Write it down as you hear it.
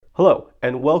Hello,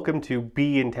 and welcome to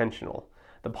Be Intentional,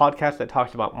 the podcast that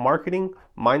talks about marketing,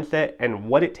 mindset, and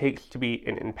what it takes to be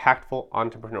an impactful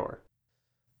entrepreneur.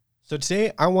 So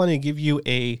today I want to give you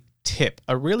a tip,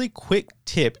 a really quick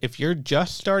tip if you're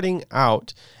just starting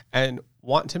out and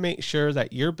want to make sure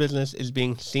that your business is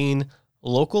being seen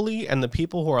locally and the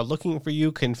people who are looking for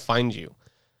you can find you.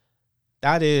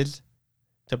 That is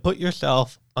to put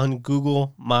yourself on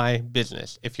Google My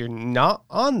Business. If you're not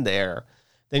on there,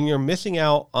 then you're missing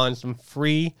out on some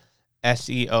free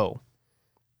SEO.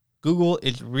 Google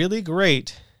is really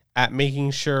great at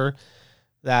making sure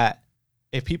that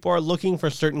if people are looking for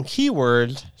certain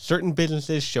keywords, certain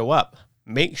businesses show up.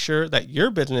 Make sure that your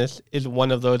business is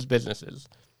one of those businesses.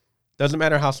 Doesn't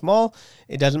matter how small,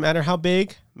 it doesn't matter how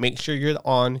big, make sure you're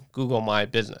on Google My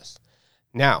Business.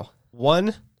 Now,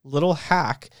 one little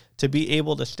hack to be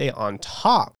able to stay on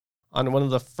top on one of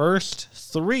the first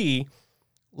 3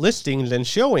 listings and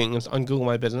showings on Google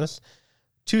My Business,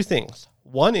 2 things.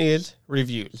 One is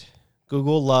reviews.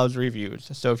 Google loves reviews.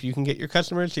 So if you can get your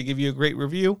customers to give you a great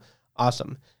review,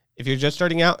 awesome. If you're just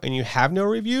starting out and you have no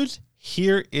reviews,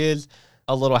 here is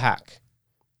a little hack.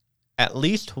 At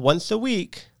least once a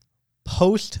week,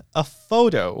 post a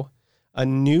photo, a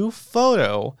new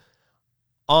photo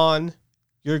on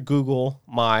your Google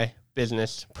My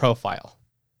Business profile.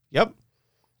 Yep,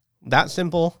 that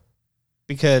simple,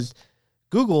 because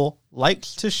Google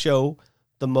likes to show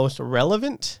the most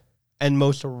relevant and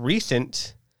most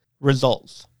recent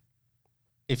results.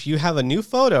 If you have a new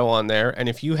photo on there and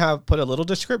if you have put a little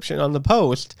description on the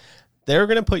post, they're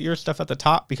going to put your stuff at the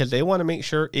top because they want to make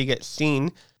sure it gets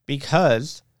seen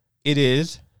because it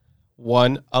is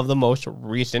one of the most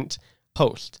recent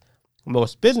posts.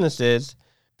 Most businesses,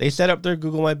 they set up their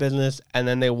Google My Business and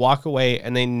then they walk away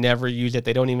and they never use it.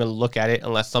 They don't even look at it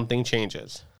unless something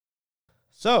changes.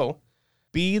 So,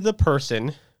 be the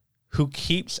person who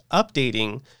keeps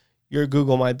updating your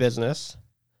Google My Business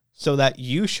so that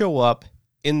you show up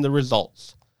in the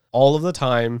results all of the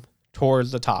time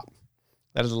towards the top.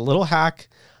 That is a little hack,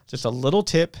 just a little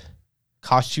tip,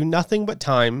 costs you nothing but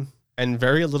time and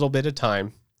very little bit of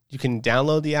time. You can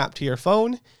download the app to your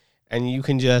phone and you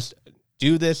can just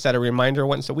do this, set a reminder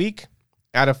once a week,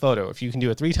 add a photo. If you can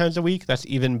do it 3 times a week, that's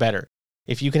even better.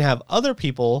 If you can have other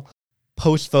people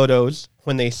post photos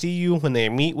when they see you, when they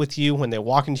meet with you, when they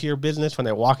walk into your business, when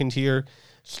they walk into your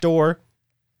store,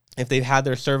 if they've had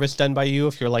their service done by you,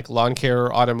 if you're like lawn care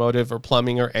or automotive or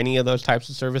plumbing or any of those types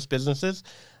of service businesses,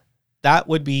 that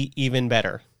would be even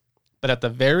better. But at the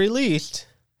very least,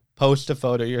 post a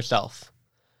photo yourself.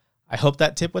 I hope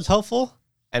that tip was helpful.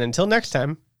 And until next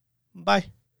time, bye.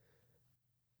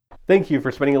 Thank you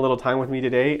for spending a little time with me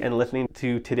today and listening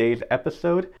to today's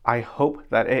episode. I hope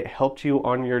that it helped you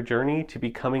on your journey to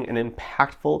becoming an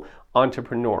impactful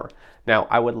entrepreneur. Now,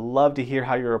 I would love to hear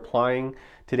how you're applying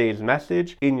today's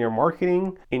message in your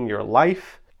marketing, in your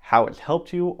life, how it's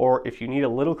helped you, or if you need a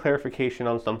little clarification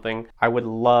on something, I would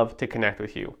love to connect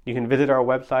with you. You can visit our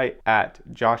website at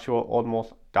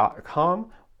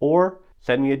joshuaoldmos.com or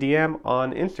send me a DM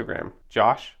on Instagram,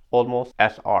 Josh Oldmos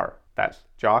SR. That's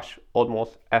Josh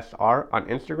Oldmos SR on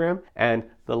Instagram, and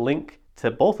the link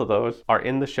to both of those are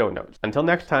in the show notes. Until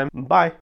next time, bye.